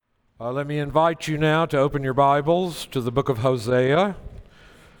Let me invite you now to open your Bibles to the book of Hosea.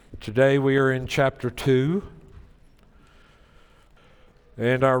 Today we are in chapter 2.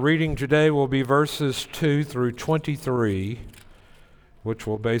 And our reading today will be verses 2 through 23, which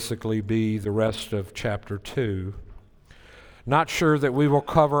will basically be the rest of chapter 2. Not sure that we will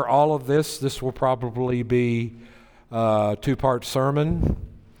cover all of this. This will probably be a two-part sermon,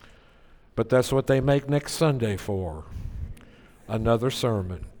 but that's what they make next Sunday for, another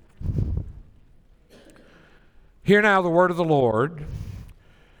sermon. Hear now the word of the Lord.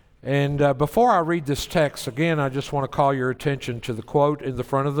 And before I read this text, again, I just want to call your attention to the quote in the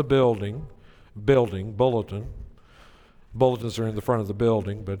front of the bulletin. Bulletins are in the front of the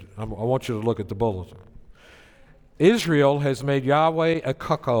building, but I want you to look at the bulletin. Israel has made Yahweh a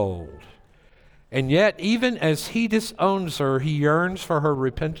cuckold, and yet even as he disowns her, he yearns for her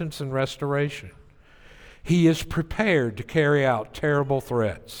repentance and restoration. He is prepared to carry out terrible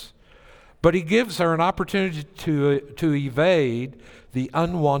threats, but he gives her an opportunity to evade the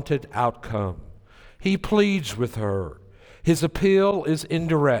unwanted outcome. He pleads with her. His appeal is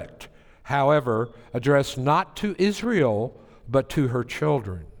indirect, however, addressed not to Israel, but to her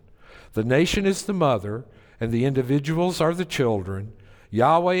children. The nation is the mother, and the individuals are the children.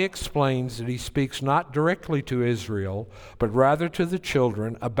 Yahweh explains that he speaks not directly to Israel, but rather to the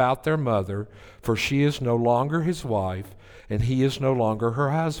children about their mother, for she is no longer his wife, and he is no longer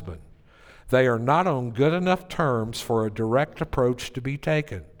her husband. They are not on good enough terms for a direct approach to be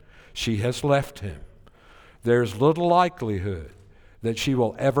taken. She has left him. There's little likelihood that she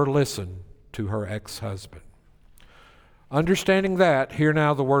will ever listen to her ex-husband. Understanding that, hear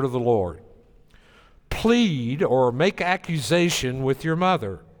now the word of the Lord. Plead or make accusation with your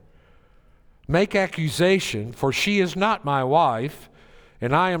mother. Make accusation, for she is not my wife,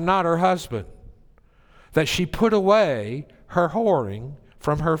 and I am not her husband. That she put away her whoring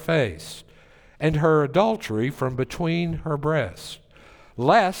from her face, and her adultery from between her breasts,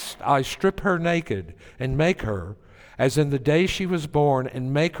 lest I strip her naked and make her as in the day she was born,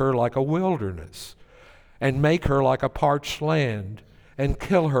 and make her like a wilderness, and make her like a parched land, and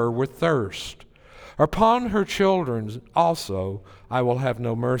kill her with thirst. Upon her children also I will have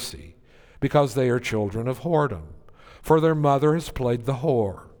no mercy, because they are children of whoredom, for their mother has played the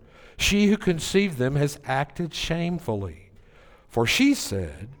whore. She who conceived them has acted shamefully. For she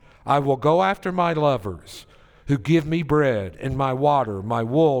said, I will go after my lovers, who give me bread and my water, my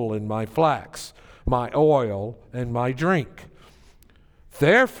wool and my flax, my oil and my drink.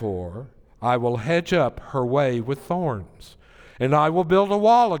 Therefore I will hedge up her way with thorns, and I will build a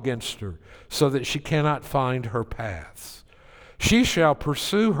wall against her, so that she cannot find her paths. She shall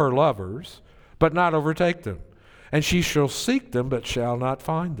pursue her lovers, but not overtake them, and she shall seek them, but shall not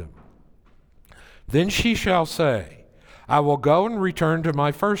find them. Then she shall say, I will go and return to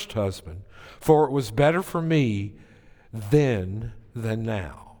my first husband, for it was better for me then than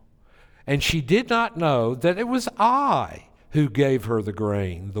now. And she did not know that it was I who gave her the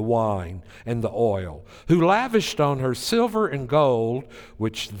grain, the wine, and the oil, who lavished on her silver and gold,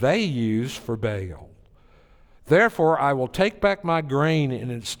 which they used for Baal. Therefore I will take back my grain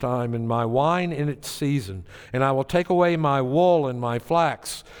in its time, and my wine in its season, and I will take away my wool and my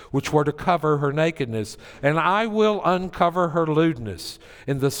flax, which were to cover her nakedness, and I will uncover her lewdness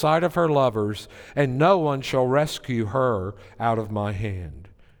in the sight of her lovers, and no one shall rescue her out of my hand.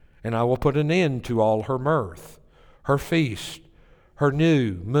 And I will put an end to all her mirth, her feast, her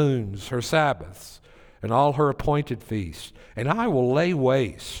new moons, her Sabbaths, and all her appointed feasts. And I will lay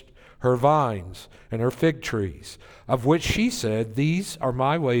waste her vines and her fig trees, of which she said, These are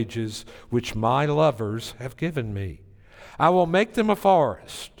my wages, which my lovers have given me. I will make them a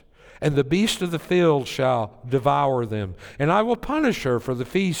forest, and the beast of the field shall devour them. And I will punish her for the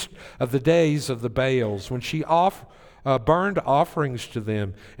feast of the days of the Baals, when she burned offerings to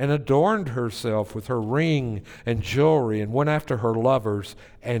them, and adorned herself with her ring and jewelry, and went after her lovers,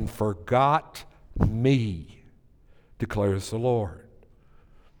 and forgot me, declares the Lord.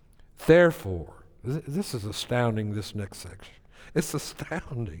 Therefore, this is astounding, this next section. It's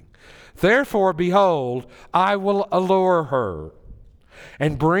astounding. Therefore, behold, I will allure her,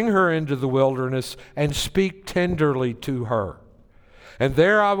 and bring her into the wilderness, and speak tenderly to her. And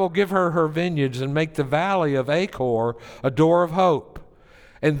there I will give her her vineyards, and make the valley of Achor a door of hope.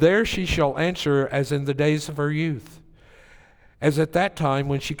 And there she shall answer as in the days of her youth, as at that time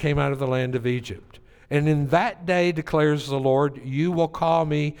when she came out of the land of Egypt. And in that day, declares the Lord, you will call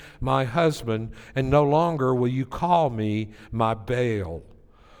me my husband, and no longer will you call me my Baal.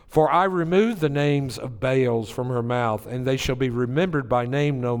 For I removed the names of Baals from her mouth, and they shall be remembered by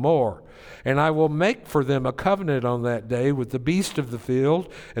name no more. And I will make for them a covenant on that day with the beast of the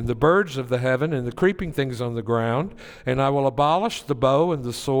field, and the birds of the heaven, and the creeping things on the ground. And I will abolish the bow and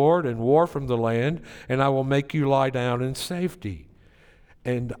the sword and war from the land, and I will make you lie down in safety.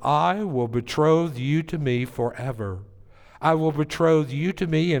 And I will betroth you to me forever. I will betroth you to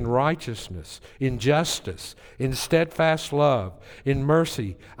me in righteousness, in justice, in steadfast love, in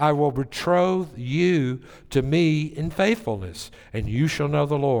mercy. I will betroth you to me in faithfulness, and you shall know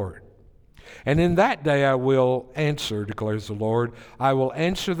the Lord. And in that day I will answer, declares the Lord. I will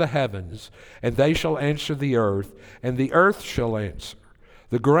answer the heavens, and they shall answer the earth, and the earth shall answer.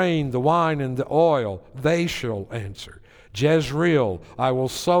 The grain, the wine, and the oil, they shall answer. Jezreel, I will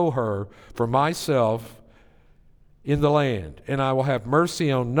sow her for myself in the land, and I will have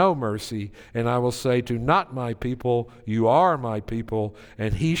mercy on no mercy, and I will say to not my people, you are my people,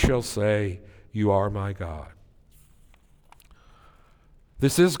 and he shall say, you are my God.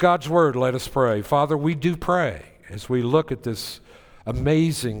 This is God's word. Let us pray. Father, we do pray as we look at this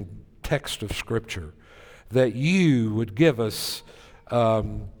amazing text of Scripture that you would give us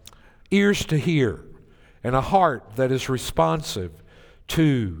ears to hear and a heart that is responsive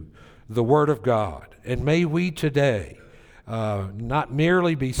to the Word of God. And may we today not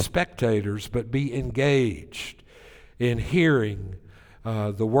merely be spectators, but be engaged in hearing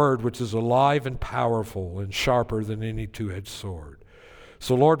the Word, which is alive and powerful and sharper than any two-edged sword.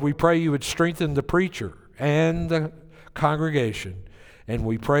 So, Lord, we pray you would strengthen the preacher and the congregation, and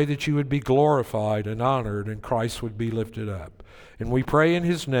we pray that you would be glorified and honored and Christ would be lifted up. And we pray in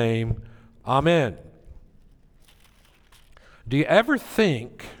his name, amen. Do you ever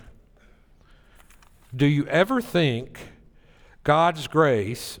think God's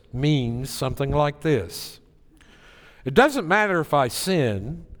grace means something like this? It doesn't matter if I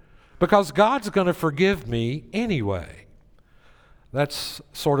sin, because God's going to forgive me anyway. That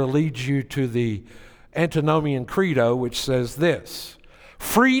sort of leads you to the Antinomian Credo, which says this: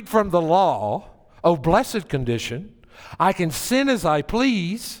 freed from the law, oh blessed condition, I can sin as I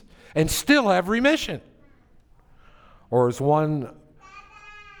please and still have remission. Or as one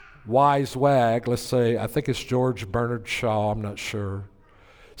wise wag, let's say, I think it's George Bernard Shaw, I'm not sure,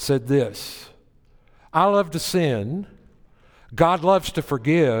 said this: I love to sin, God loves to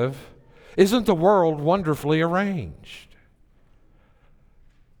forgive, isn't the world wonderfully arranged?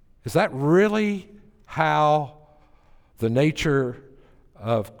 Is that really how the nature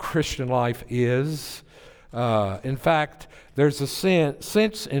of Christian life is? In fact, there's a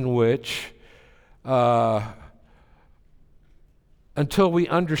sense in which until we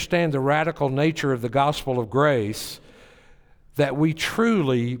understand the radical nature of the gospel of grace, that we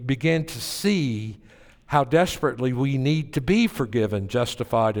truly begin to see how desperately we need to be forgiven,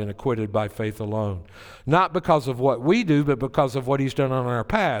 justified, and acquitted by faith alone. Not because of what we do, but because of what he's done on our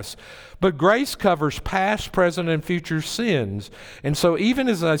past. But grace covers past, present, and future sins. And so even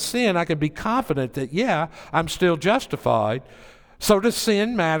as I sin, I can be confident that, yeah, I'm still justified. So does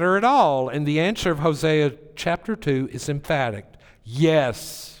sin matter at all? And the answer of Hosea chapter 2 is emphatic.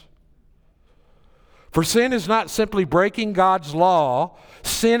 Yes. For sin is not simply breaking God's law.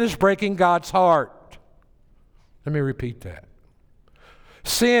 Sin is breaking God's heart. Let me repeat that.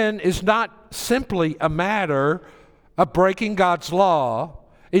 Sin is not simply a matter of breaking God's law.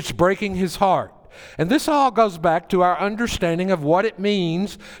 It's breaking his heart. And this all goes back to our understanding of what it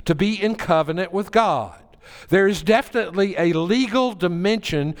means to be in covenant with God. There is definitely a legal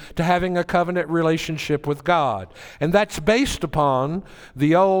dimension to having a covenant relationship with God. And that's based upon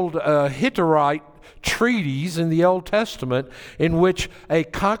the old Hittite treaties in the Old Testament, in which a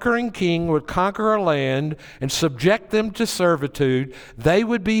conquering king would conquer a land and subject them to servitude. They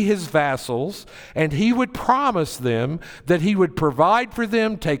would be his vassals, and he would promise them that he would provide for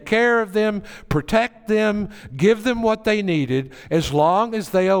them, take care of them, protect them, give them what they needed, as long as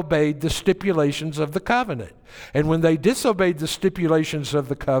they obeyed the stipulations of the covenant. And when they disobeyed the stipulations of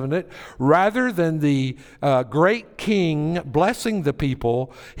the covenant, rather than the great king blessing the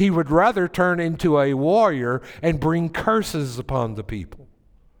people, he would rather turn into a warrior and bring curses upon the people.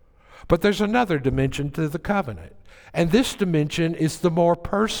 But there's another dimension to the covenant. And this dimension is the more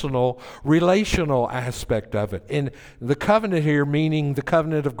personal, relational aspect of it. And the covenant here meaning the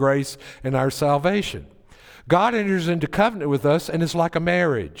covenant of grace and our salvation. God enters into covenant with us, and it's like a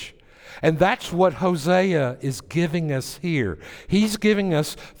marriage. And that's what Hosea is giving us here. He's giving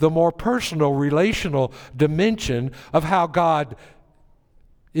us the more personal, relational dimension of how God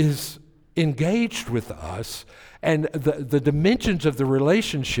is engaged with us, and the dimensions of the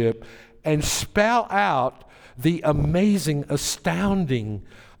relationship, and spell out the amazing, astounding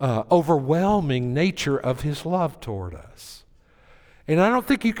overwhelming nature of his love toward us. And I don't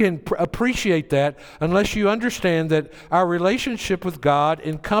think you can appreciate that unless you understand that our relationship with God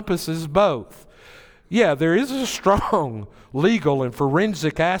encompasses both. Yeah, there is a strong legal and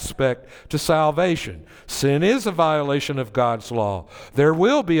forensic aspect to salvation. Sin is a violation of God's law. There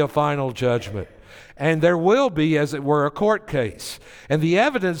will be a final judgment. And there will be, as it were, a court case. And the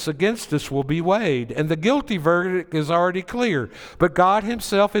evidence against us will be weighed. And the guilty verdict is already clear. But God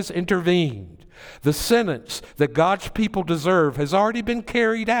himself has intervened. The sentence that God's people deserve has already been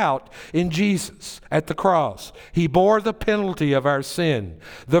carried out in Jesus at the cross. He bore the penalty of our sin.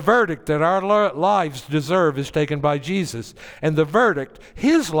 The verdict that our lives deserve is taken by Jesus. And the verdict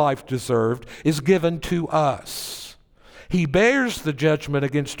his life deserved is given to us. He bears the judgment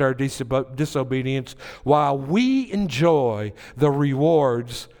against our disobedience while we enjoy the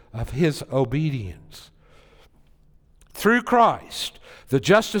rewards of his obedience. Through Christ, the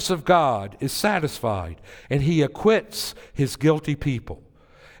justice of God is satisfied, and he acquits his guilty people.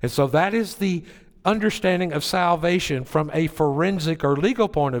 And so that is the understanding of salvation from a forensic or legal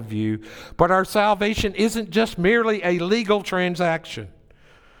point of view, but our salvation isn't just merely a legal transaction.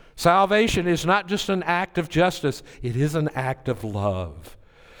 Salvation is not just an act of justice, it is an act of love.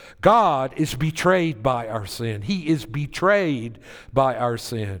 God is betrayed by our sin. He is betrayed by our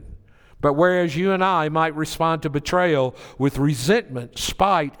sin. But whereas you and I might respond to betrayal with resentment,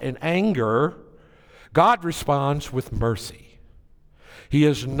 spite, and anger, God responds with mercy. He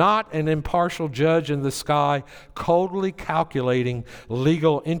is not an impartial judge in the sky, coldly calculating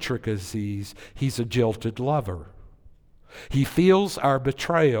legal intricacies. He's a jilted lover. He feels our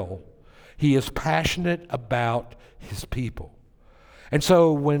betrayal. He is passionate about his people. And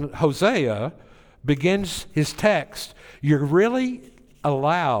so when Hosea begins his text, you're really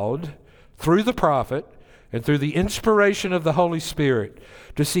allowed, through the prophet and through the inspiration of the Holy Spirit,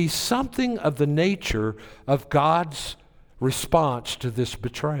 to see something of the nature of God's response to this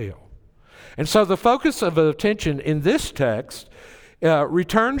betrayal. And so the focus of attention in this text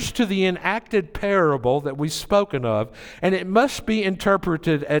returns to the enacted parable that we've spoken of, and it must be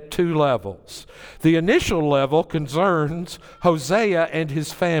interpreted at two levels. The initial level concerns Hosea and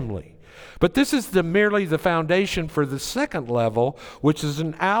his family. But this is merely the foundation for the second level, which is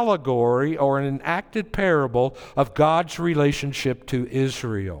an allegory or an enacted parable of God's relationship to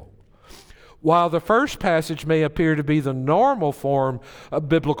Israel. While the first passage may appear to be the normal form of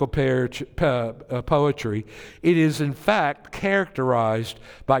biblical poetry, it is in fact characterized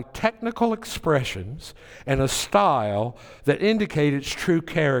by technical expressions and a style that indicate its true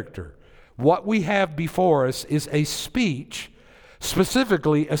character. What we have before us is a speech,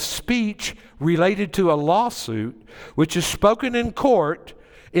 specifically a speech related to a lawsuit, which is spoken in court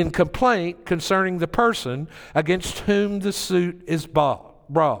in complaint concerning the person against whom the suit is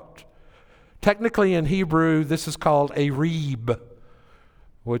brought. Technically in Hebrew, this is called a rib,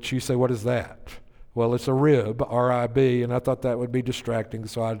 which you say, what is that? Well, it's a rib, R-I-B, and I thought that would be distracting,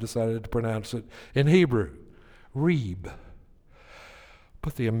 so I decided to pronounce it in Hebrew, rib.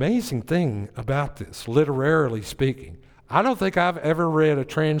 But the amazing thing about this, literarily speaking, I don't think I've ever read a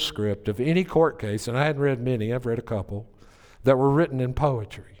transcript of any court case, and I hadn't read many, I've read a couple, that were written in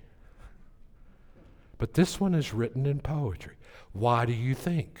poetry. But this one is written in poetry. Why do you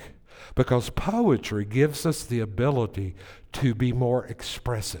think? Because poetry gives us the ability to be more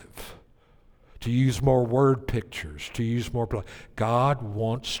expressive, to use more word pictures, to use more. God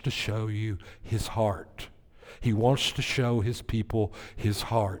wants to show you his heart. He wants to show his people his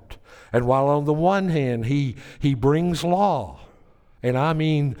heart. And while on the one hand he brings law, and I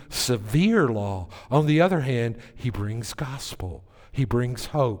mean severe law, on the other hand he brings gospel, he brings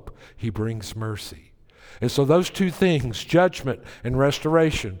hope, he brings mercy. And so those two things, judgment and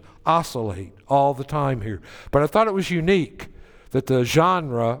restoration, oscillate all the time here. But I thought it was unique that the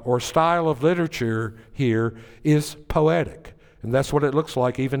genre or style of literature here is poetic. And that's what it looks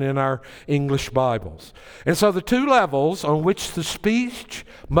like even in our English Bibles. And so the two levels on which the speech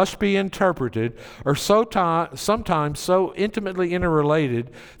must be interpreted are sometimes so intimately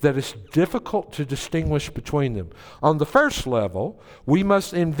interrelated that it's difficult to distinguish between them. On the first level, we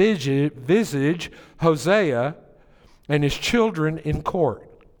must envisage Hosea and his children in court.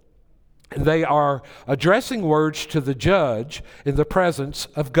 And they are addressing words to the judge in the presence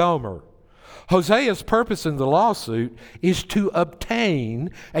of Gomer. Hosea's purpose in the lawsuit is to obtain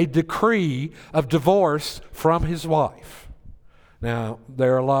a decree of divorce from his wife. Now,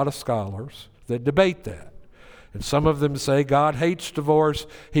 there are a lot of scholars that debate that. And some of them say God hates divorce,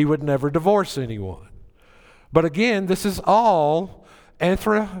 he would never divorce anyone. But again, this is all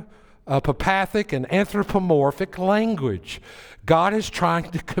apopathic and anthropomorphic language. God is trying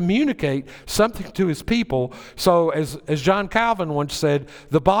to communicate something to his people. So as John Calvin once said,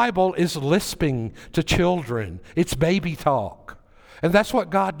 the Bible is lisping to children. It's baby talk. And that's what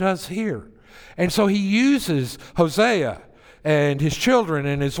God does here. And so he uses Hosea and his children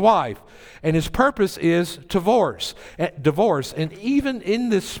and his wife. And his purpose is divorce. And even in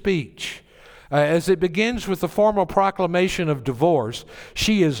this speech, as it begins with the formal proclamation of divorce,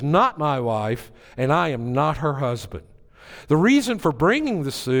 she is not my wife, and I am not her husband. The reason for bringing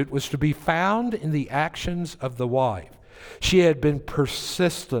the suit was to be found in the actions of the wife. She had been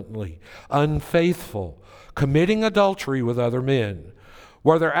persistently unfaithful, committing adultery with other men.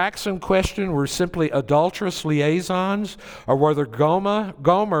 Whether acts in question were simply adulterous liaisons, or whether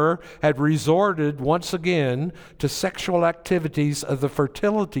Gomer had resorted once again to sexual activities of the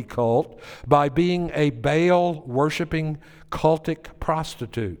fertility cult by being a Baal-worshiping cultic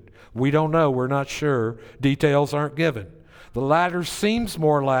prostitute. We don't know. We're not sure. Details aren't given. The latter seems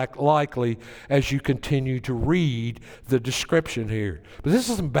more likely as you continue to read the description here. But this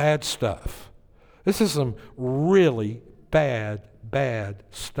is some bad stuff. This is some really bad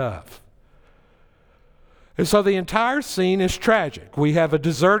stuff. And so the entire scene is tragic. We have a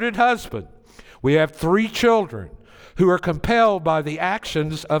deserted husband. We have 3 children who are compelled by the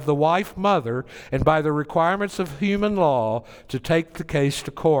actions of the wife mother and by the requirements of human law to take the case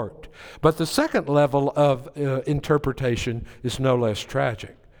to court. But the second level of interpretation is no less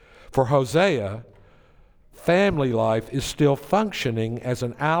tragic. For Hosea, family life is still functioning as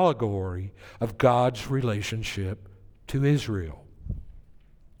an allegory of God's relationship to Israel.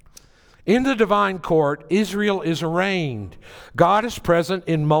 In the divine court, Israel is arraigned. God is present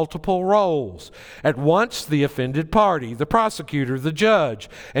in multiple roles. At once the offended party, the prosecutor, the judge,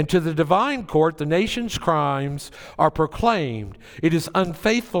 and to the divine court the nation's crimes are proclaimed. It is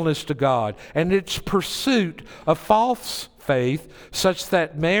unfaithfulness to God and its pursuit of false faith such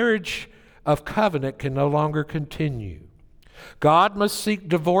that marriage of covenant can no longer continue. God must seek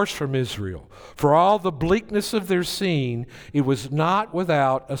divorce from Israel. For all the bleakness of their scene, it was not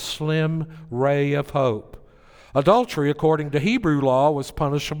without a slim ray of hope. Adultery, according to Hebrew law, was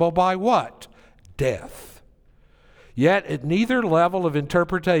punishable by what? Death. Yet at neither level of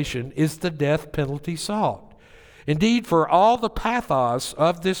interpretation is the death penalty sought. Indeed, for all the pathos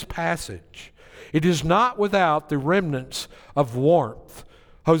of this passage, it is not without the remnants of warmth.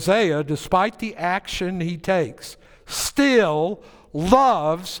 Hosea, despite the action he takes, still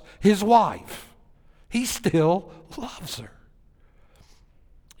loves his wife. He still loves her.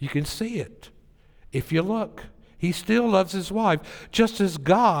 You can see it if you look. He still loves his wife, just as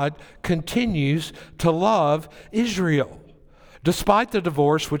God continues to love Israel, despite the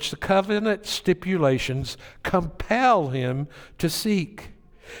divorce which the covenant stipulations compel him to seek.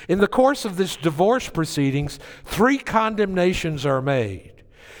 In the course of this divorce proceedings, 3 condemnations are made,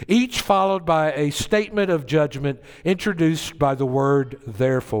 each followed by a statement of judgment introduced by the word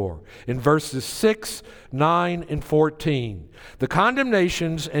therefore in verses 6, 9, and 14. The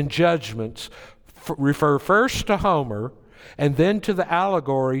condemnations and judgments refer first to Homer and then to the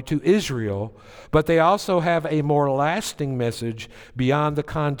allegory to Israel, but they also have a more lasting message beyond the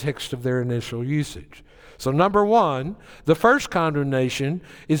context of their initial usage. So number 1, the first condemnation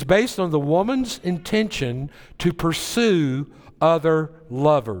is based on the woman's intention to pursue other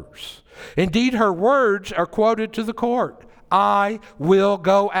lovers. Indeed, her words are quoted to the court. I will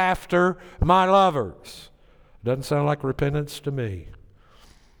go after my lovers. Doesn't sound like repentance to me.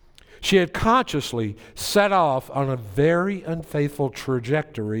 She had consciously set off on a very unfaithful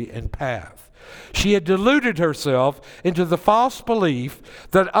trajectory and path. She had deluded herself into the false belief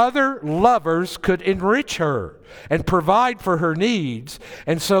that other lovers could enrich her and provide for her needs,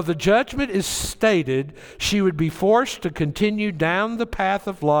 and so the judgment is stated she would be forced to continue down the path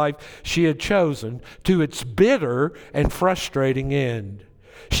of life she had chosen to its bitter and frustrating end.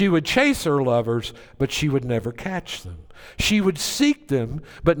 She would chase her lovers, but she would never catch them. She would seek them,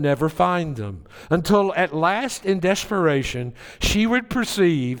 but never find them, until at last, in desperation, she would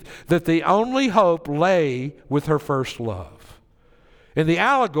perceive that the only hope lay with her first love. In the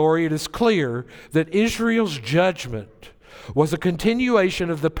allegory, it is clear that Israel's judgment was a continuation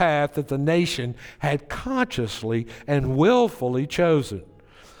of the path that the nation had consciously and willfully chosen.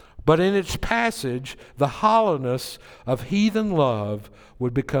 But in its passage, the hollowness of heathen love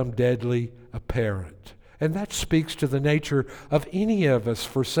would become deadly apparent. And that speaks to the nature of any of us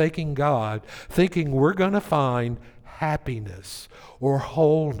forsaking God, thinking we're going to find happiness or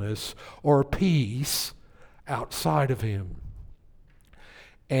wholeness or peace outside of Him.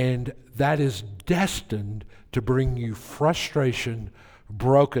 And that is destined to bring you frustration,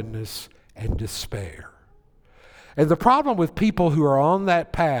 brokenness, and despair. And the problem with people who are on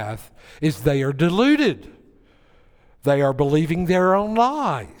that path is they are deluded. They are believing their own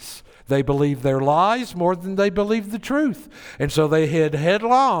lies. They believe their lies more than they believe the truth. And so they head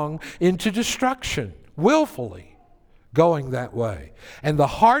headlong into destruction, willfully going that way. And the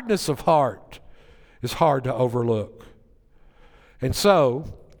hardness of heart is hard to overlook. And so,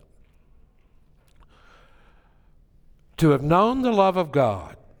 to have known the love of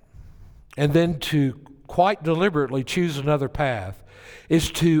God and then to quite deliberately choose another path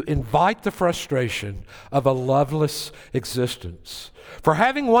is to invite the frustration of a loveless existence. For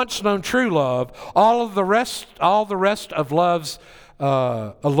having once known true love, all the rest of love's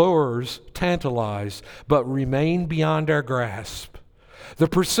allures tantalize, but remain beyond our grasp. The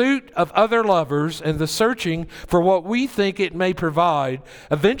pursuit of other lovers and the searching for what we think it may provide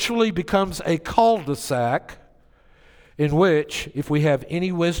eventually becomes a cul-de-sac in which, if we have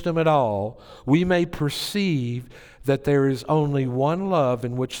any wisdom at all, we may perceive that there is only one love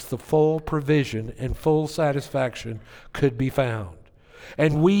in which the full provision and full satisfaction could be found.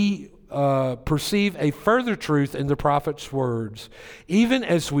 And we perceive a further truth in the prophet's words. Even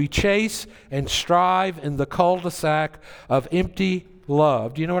as we chase and strive in the cul-de-sac of empty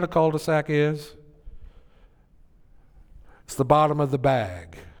love. Do you know what a cul-de-sac is? It's the bottom of the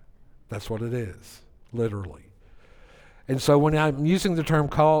bag. That's what it is, literally. And so when I'm using the term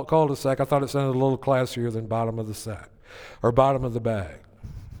cul-de-sac, I thought it sounded a little classier than bottom of the sack or bottom of the bag.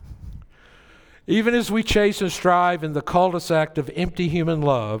 Even as we chase and strive in the cul-de-sac of empty human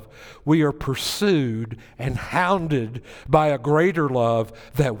love, we are pursued and hounded by a greater love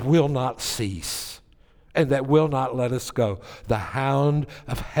that will not cease and that will not let us go. The hound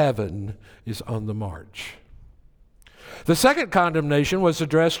of heaven is on the march. The second condemnation was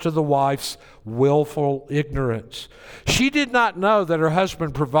addressed to the wife's willful ignorance. She did not know that her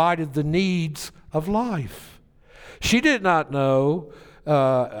husband provided the needs of life. She did not know,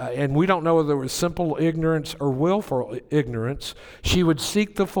 and we don't know whether it was simple ignorance or willful ignorance. She would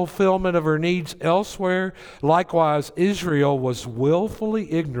seek the fulfillment of her needs elsewhere. Likewise, Israel was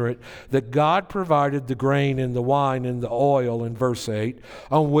willfully ignorant that God provided the grain and the wine and the oil in verse 8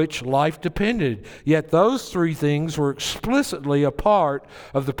 on which life depended. Yet those three things were explicitly a part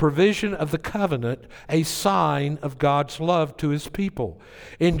of the provision of the covenant, a sign of God's love to his people.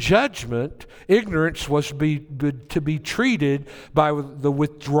 In judgment, ignorance was to be treated by the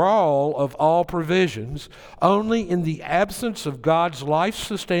withdrawal of all provisions. Only in the absence of God's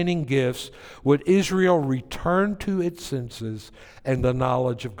life-sustaining gifts would Israel return to its senses and the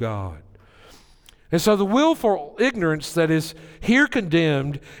knowledge of God. And so the willful ignorance that is here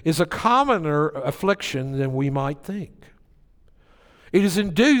condemned is a commoner affliction than we might think. It is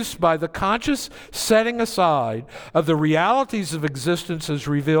induced by the conscious setting aside of the realities of existence as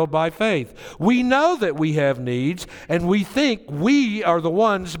revealed by faith. We know that we have needs, and we think we are the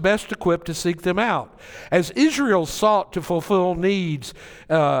ones best equipped to seek them out. As Israel sought to fulfill needs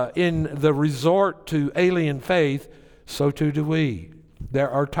in the resort to alien faith, so too do we. There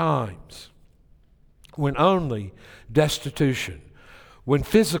are times when only destitution, when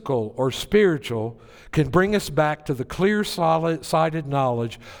physical or spiritual, can bring us back to the clear-sighted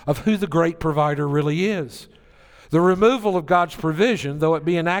knowledge of who the great provider really is. The removal of God's provision, though it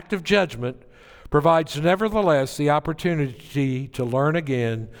be an act of judgment, provides nevertheless the opportunity to learn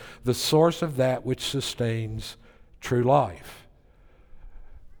again the source of that which sustains true life.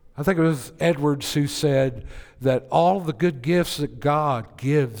 I think it was Edwards who said that all the good gifts that God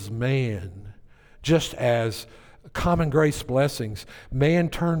gives man, just as common grace blessings, man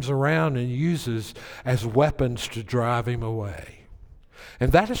turns around and uses as weapons to drive him away.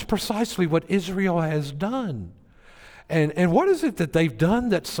 And that is precisely what Israel has done. And what is it that they've done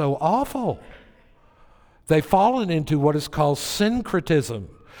that's so awful? They've fallen into what is called syncretism,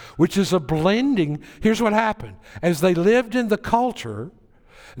 which is a blending. Here's what happened. As they lived in the culture,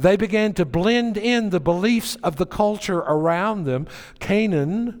 they began to blend in the beliefs of the culture around them,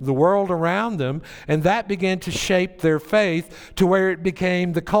 Canaan, the world around them, and that began to shape their faith to where it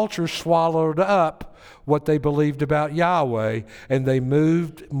became the culture swallowed up what they believed about Yahweh, and they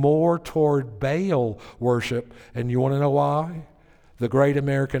moved more toward Baal worship. And you want to know why? The great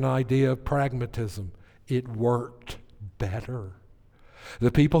American idea of pragmatism. It worked better.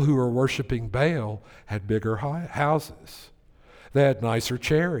 The people who were worshiping Baal had bigger houses. They had nicer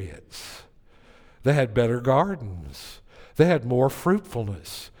chariots. They had better gardens. They had more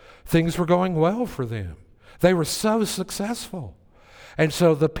fruitfulness. Things were going well for them. They were so successful. And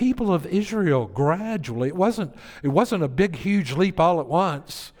so the people of Israel gradually, it wasn't a big, huge leap all at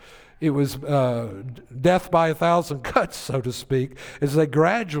once. it was death by 1,000 cuts, so to speak, as they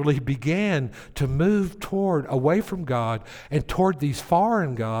gradually began to move away from God and toward these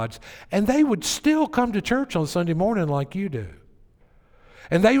foreign gods. And they would still come to church on Sunday morning like you do.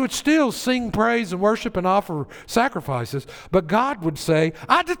 And they would still sing praise and worship and offer sacrifices. But God would say,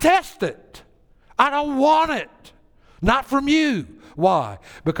 I detest it. I don't want it. Not from you. Why?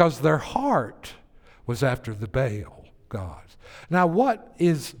 Because their heart was after the Baal gods. Now, what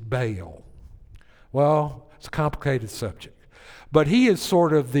is Baal? Well, it's a complicated subject. But he is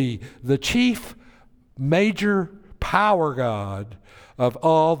sort of the chief major power god of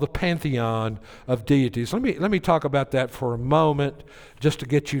all the pantheon of deities. Let me talk about that for a moment, just to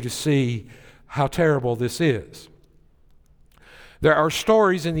get you to see how terrible this is. There are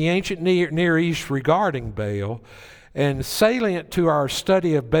stories in the ancient Near East regarding Baal, and salient to our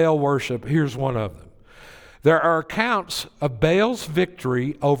study of Baal worship, here's one of them. There are accounts of Baal's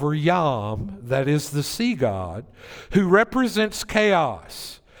victory over Yam, that is the sea god, who represents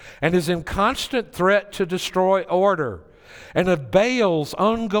chaos and is in constant threat to destroy order, and of Baal's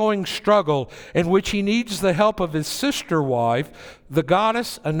ongoing struggle in which he needs the help of his sister wife, the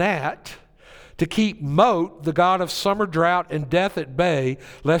goddess Anat, to keep Mot, the god of summer drought and death, at bay,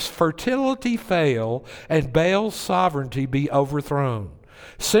 lest fertility fail and Baal's sovereignty be overthrown.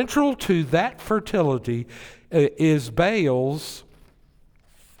 Central to that fertility is Baal's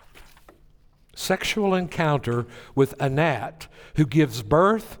sexual encounter with Anat, who gives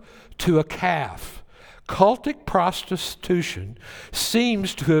birth to a calf. Cultic prostitution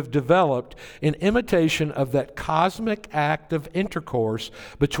seems to have developed in imitation of that cosmic act of intercourse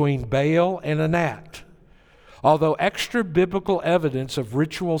between Baal and Anat. Although extra biblical evidence of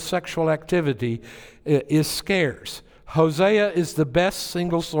ritual sexual activity is scarce, Hosea is the best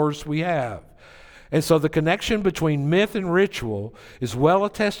single source we have. And so the connection between myth and ritual is well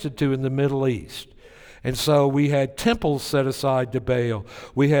attested to in the Middle East. And so we had temples set aside to Baal.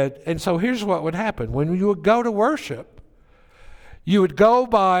 And so here's what would happen. When you would go to worship, you would go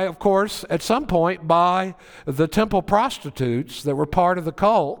by, of course, at some point by the temple prostitutes that were part of the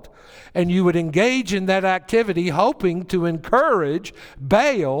cult, and you would engage in that activity hoping to encourage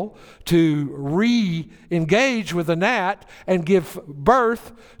Baal to re-engage with Anat and give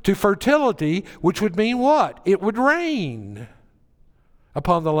birth to fertility, which would mean what? It would rain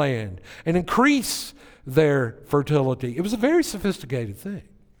upon the land and increase their fertility. It was a very sophisticated thing.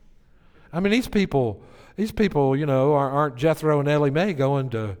 I mean, these people, aren't Jethro and Ellie Mae going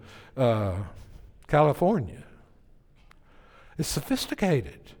to California. It's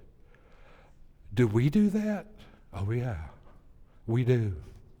sophisticated. Do we do that? Oh, yeah. We do.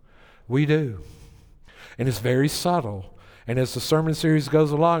 We do. And it's very subtle. And as the sermon series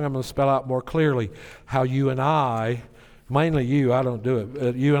goes along, I'm going to spell out more clearly how you and I, mainly you, I don't do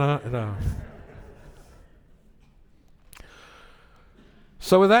it, you and I, no.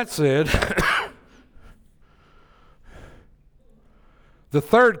 So with that said, the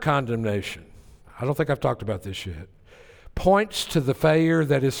third condemnation, I don't think I've talked about this yet, points to the failure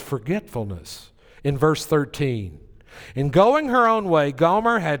that is forgetfulness. In verse 13, in going her own way,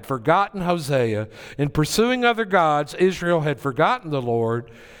 Gomer had forgotten Hosea. In pursuing other gods, Israel had forgotten the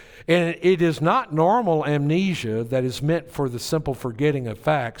Lord. And it is not normal amnesia that is meant for the simple forgetting of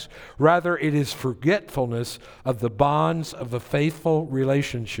facts. Rather, it is forgetfulness of the bonds of a faithful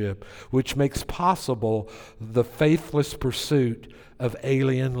relationship, which makes possible the faithless pursuit of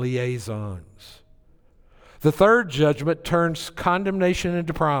alien liaisons. The third judgment turns condemnation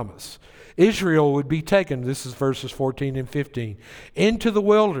into promise. Israel would be taken, this is verses 14 and 15, into the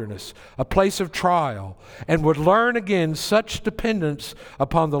wilderness, a place of trial, and would learn again such dependence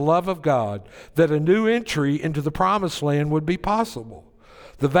upon the love of God that a new entry into the promised land would be possible.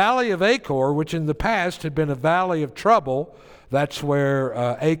 The valley of Achor, which in the past had been a valley of trouble, that's where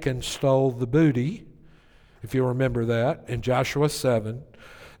Achan stole the booty, if you remember that, in Joshua 7.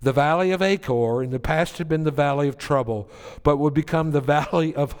 The valley of Achor in the past had been the valley of trouble, but would become the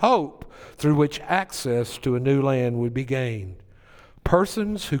valley of hope through which access to a new land would be gained.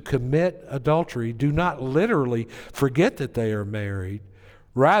 Persons who commit adultery do not literally forget that they are married.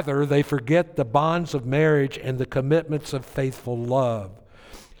 Rather, they forget the bonds of marriage and the commitments of faithful love.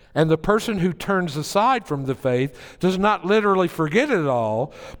 And the person who turns aside from the faith does not literally forget it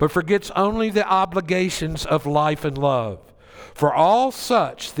all, but forgets only the obligations of life and love. For all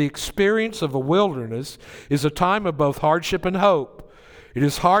such, the experience of a wilderness is a time of both hardship and hope. It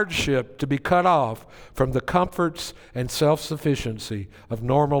is hardship to be cut off from the comforts and self-sufficiency of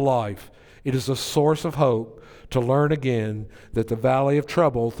normal life. It is a source of hope to learn again that the valley of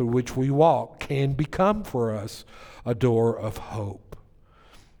trouble through which we walk can become for us a door of hope.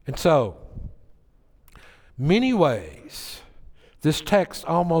 And so, many ways, this text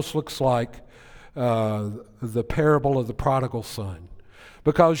almost looks like the parable of the prodigal son.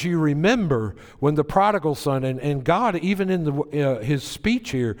 Because you remember when the prodigal son, and God, even in his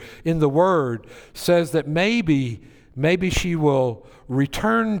speech here, in the Word, says that maybe she will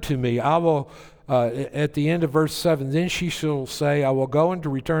return to me. I will, at the end of verse 7, then she shall say, I will go and to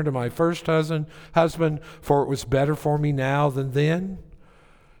return to my first husband, for it was better for me now than then.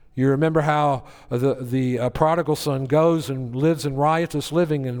 You remember how the prodigal son goes and lives in riotous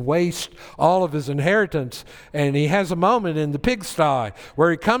living and wastes all of his inheritance. And he has a moment in the pigsty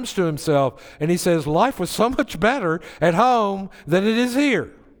where he comes to himself and he says, life was so much better at home than it is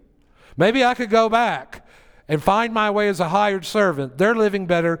here. Maybe I could go back and find my way as a hired servant. They're living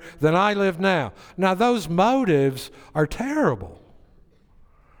better than I live now. Now, those motives are terrible.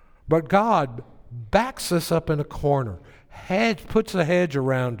 But God backs us up in a corner, puts a hedge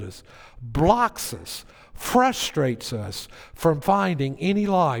around us, blocks us, frustrates us from finding any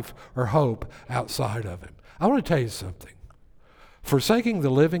life or hope outside of Him. I want to tell you something. Forsaking the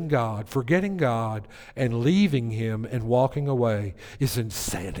living God, forgetting God, and leaving Him and walking away is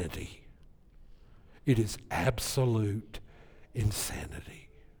insanity. It is absolute insanity.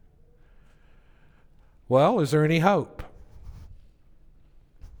 Well, is there any hope?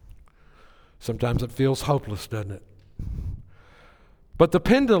 Sometimes it feels hopeless, doesn't it? But the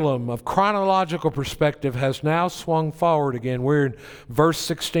pendulum of chronological perspective has now swung forward again. We're in verse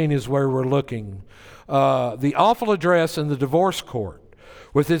 16 is where we're looking. The awful address in the divorce court,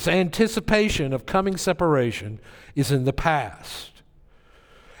 with its anticipation of coming separation, is in the past.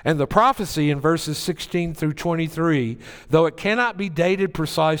 And the prophecy in verses 16 through 23, though it cannot be dated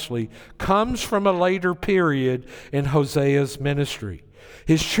precisely, comes from a later period in Hosea's ministry.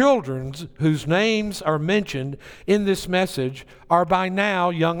 His children, whose names are mentioned in this message, are by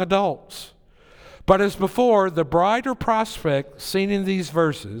now young adults. But as before, the brighter prospect seen in these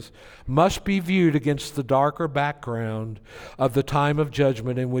verses must be viewed against the darker background of the time of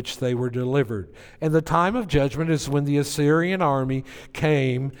judgment in which they were delivered. And the time of judgment is when the Assyrian army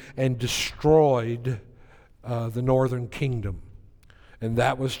came and destroyed the northern kingdom. And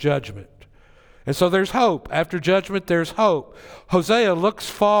that was judgment. And so there's hope. After judgment, there's hope. Hosea looks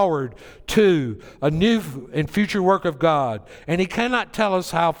forward to a new and future work of God. And he cannot tell us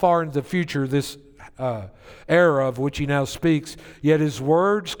how far into the future this era of which he now speaks, yet his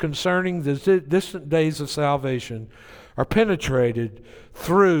words concerning the distant days of salvation are penetrated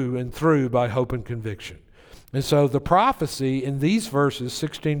through and through by hope and conviction. And so the prophecy in these verses,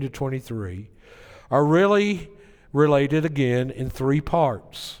 16 to 23, are really related again in three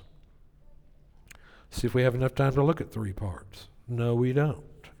parts. See if we have enough time to look at three parts. No, we don't.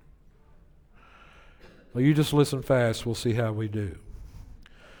 Well, you just listen fast. We'll see how we do.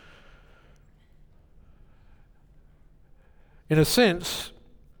 In a sense,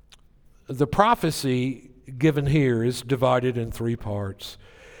 the prophecy given here is divided in three parts.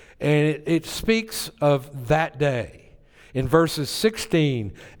 And it speaks of that day. In verses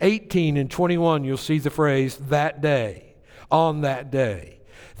 16, 18, and 21, you'll see the phrase, that day, on that day.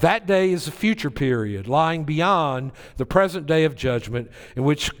 That day is a future period lying beyond the present day of judgment in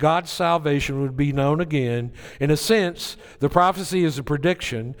which God's salvation would be known again. In a sense, the prophecy is a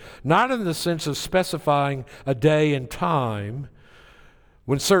prediction, not in the sense of specifying a day and time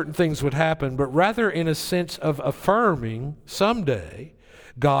when certain things would happen, but rather in a sense of affirming someday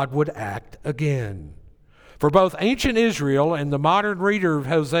God would act again. For both ancient Israel and the modern reader of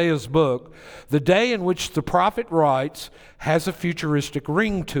Hosea's book, the day in which the prophet writes has a futuristic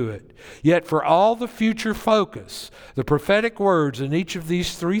ring to it. Yet for all the future focus, the prophetic words in each of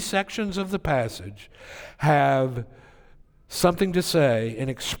these three sections of the passage have something to say and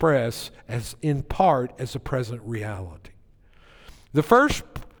express as in part as a present reality. The first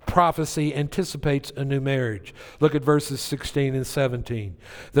prophecy anticipates a new marriage. Look at verses 16 and 17.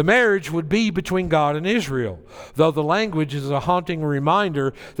 The marriage would be between God and Israel, though the language is a haunting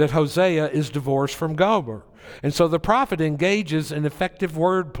reminder that Hosea is divorced from Gomer. And so the prophet engages in effective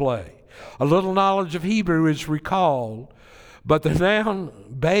wordplay. A little knowledge of Hebrew is recalled, but the noun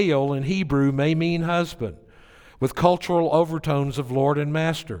Baal in Hebrew may mean husband, with cultural overtones of Lord and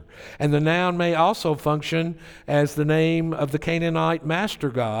Master. And the noun may also function as the name of the Canaanite master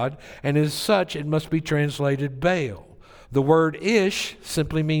god, and as such it must be translated Baal. The word Ish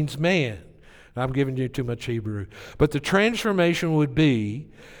simply means man. I'm giving you too much Hebrew. But the transformation would be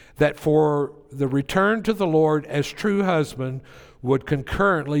that for the return to the Lord as true husband would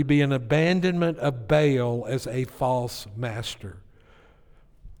concurrently be an abandonment of Baal as a false master.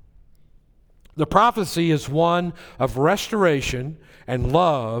 The prophecy is one of restoration and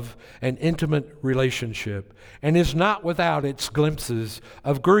love and intimate relationship, and is not without its glimpses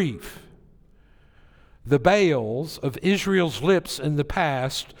of grief. The Baals of Israel's lips in the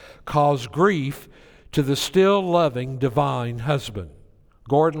past caused grief to the still loving divine husband.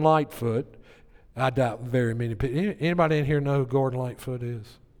 Gordon Lightfoot, I doubt very many people. Anybody in here know who Gordon Lightfoot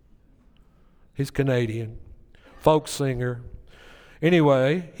is? He's Canadian, folk singer.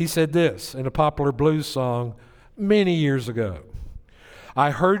 Anyway, he said this in a popular blues song many years ago.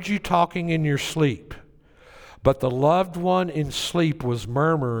 I heard you talking in your sleep, but the loved one in sleep was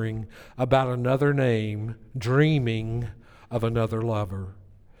murmuring about another name, dreaming of another lover.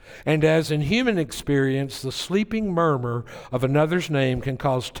 And as in human experience, the sleeping murmur of another's name can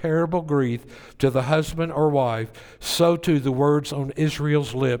cause terrible grief to the husband or wife, so too the words on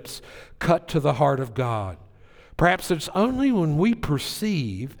Israel's lips cut to the heart of God. Perhaps it's only when we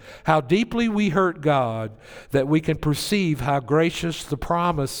perceive how deeply we hurt God that we can perceive how gracious the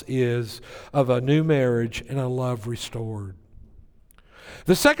promise is of a new marriage and a love restored.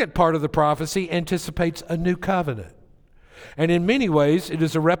 The second part of the prophecy anticipates a new covenant. And in many ways, it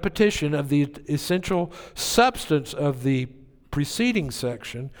is a repetition of the essential substance of the preceding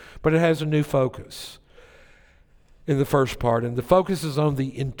section, but it has a new focus in the first part. And the focus is on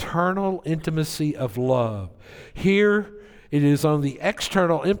the internal intimacy of love. Here, it is on the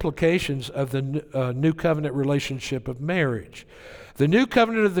external implications of the new covenant relationship of marriage. The new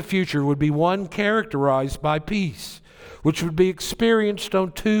covenant of the future would be one characterized by peace, which would be experienced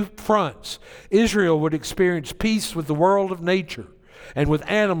on two fronts. Israel would experience peace with the world of nature and with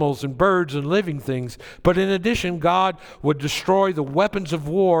animals and birds and living things. But in addition, God would destroy the weapons of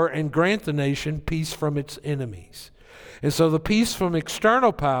war and grant the nation peace from its enemies. And so the peace from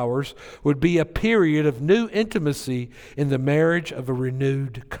external powers would be a period of new intimacy in the marriage of a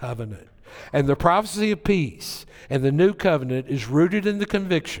renewed covenant. And the prophecy of peace and the new covenant is rooted in the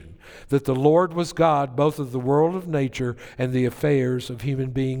conviction that the Lord was God both of the world of nature and the affairs of human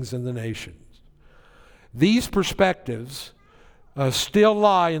beings and the nations. These perspectives still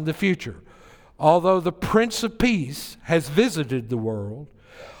lie in the future. Although the Prince of Peace has visited the world,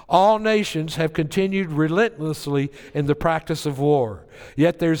 all nations have continued relentlessly in the practice of war.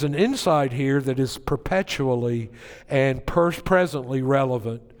 Yet there's an insight here that is perpetually and presently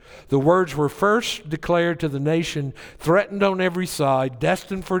relevant. The words were first declared to the nation threatened on every side,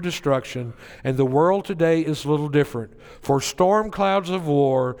 destined for destruction, and the world today is little different. For storm clouds of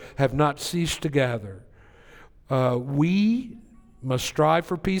war have not ceased to gather. We must strive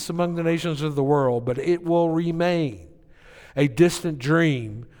for peace among the nations of the world, but it will remain a distant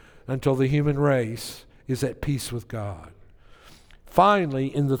dream until the human race is at peace with God.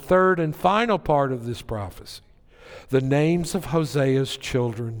 Finally, in the third and final part of this prophecy, the names of Hosea's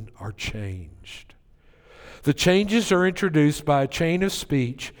children are changed. The changes are introduced by a chain of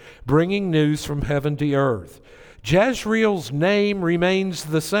speech bringing news from heaven to earth. Jezreel's name remains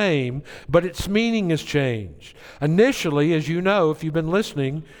the same, but its meaning has changed. Initially, as you know, if you've been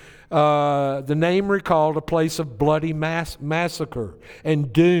listening, the name recalled a place of bloody massacre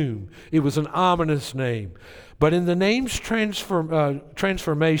and doom. It was an ominous name. But in the name's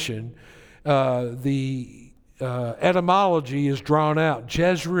transformation, the etymology is drawn out.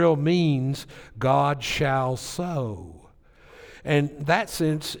 Jezreel means God shall sow. And in that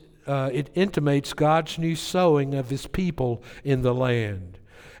sense, it intimates God's new sowing of his people in the land.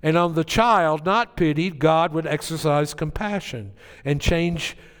 And on the child not pitied, God would exercise compassion and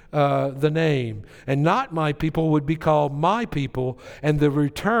change the name. And not my people would be called my people, and the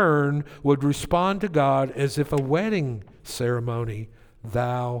return would respond to God as if a wedding ceremony,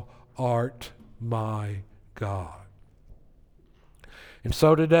 thou art my God. And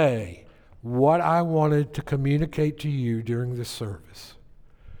so today, what I wanted to communicate to you during this service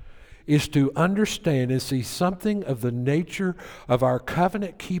is to understand and see something of the nature of our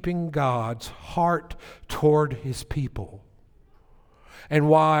covenant-keeping God's heart toward his people. And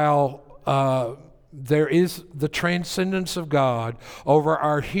while there is the transcendence of God over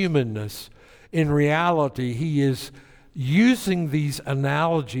our humanness, in reality, he is using these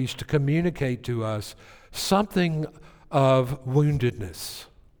analogies to communicate to us something of woundedness,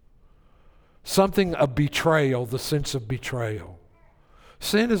 something of betrayal, the sense of betrayal.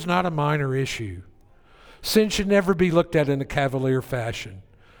 Sin is not a minor issue. Sin should never be looked at in a cavalier fashion.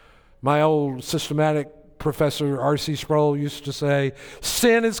 My old systematic professor, R.C. Sproul, used to say,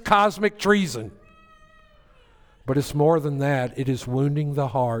 sin is cosmic treason. But it's more than that. It is wounding the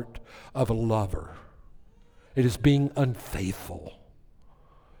heart of a lover. It is being unfaithful.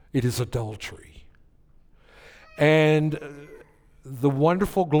 It is adultery. And the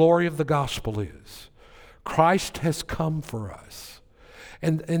wonderful glory of the gospel is. Christ has come for us.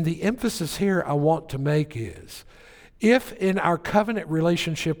 And the emphasis here I want to make is, if in our covenant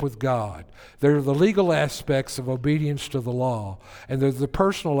relationship with God, there are the legal aspects of obedience to the law, and there's the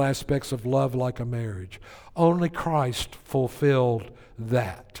personal aspects of love like a marriage, only Christ fulfilled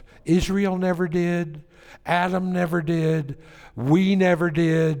that. Israel never did. Adam never did. We never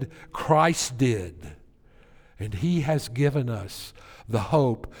did. Christ did. And He has given us the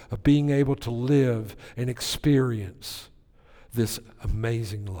hope of being able to live and experience this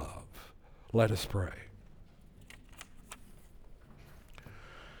amazing love. Let us pray.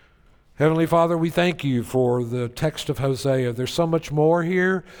 Heavenly Father, we thank you for the text of Hosea. There's so much more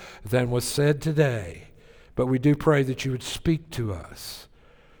here than was said today, but we do pray that you would speak to us.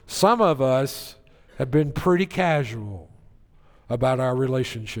 Some of us have been pretty casual about our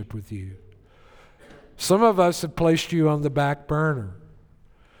relationship with you. Some of us have placed you on the back burner.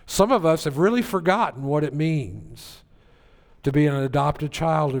 Some of us have really forgotten what it means to be an adopted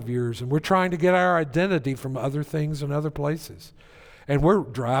child of yours, and we're trying to get our identity from other things and other places. And we're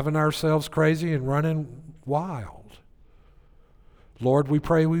driving ourselves crazy and running wild. Lord, we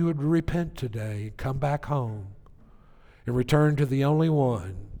pray we would repent today, come back home, and return to the only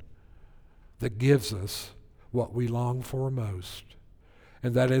one that gives us what we long for most.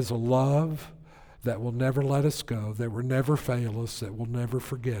 And that is a love that will never let us go, that will never fail us, that will never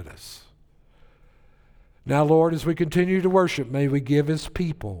forget us. Now, Lord, as we continue to worship, may we give as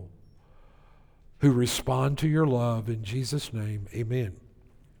people who respond to your love. In Jesus' name, amen.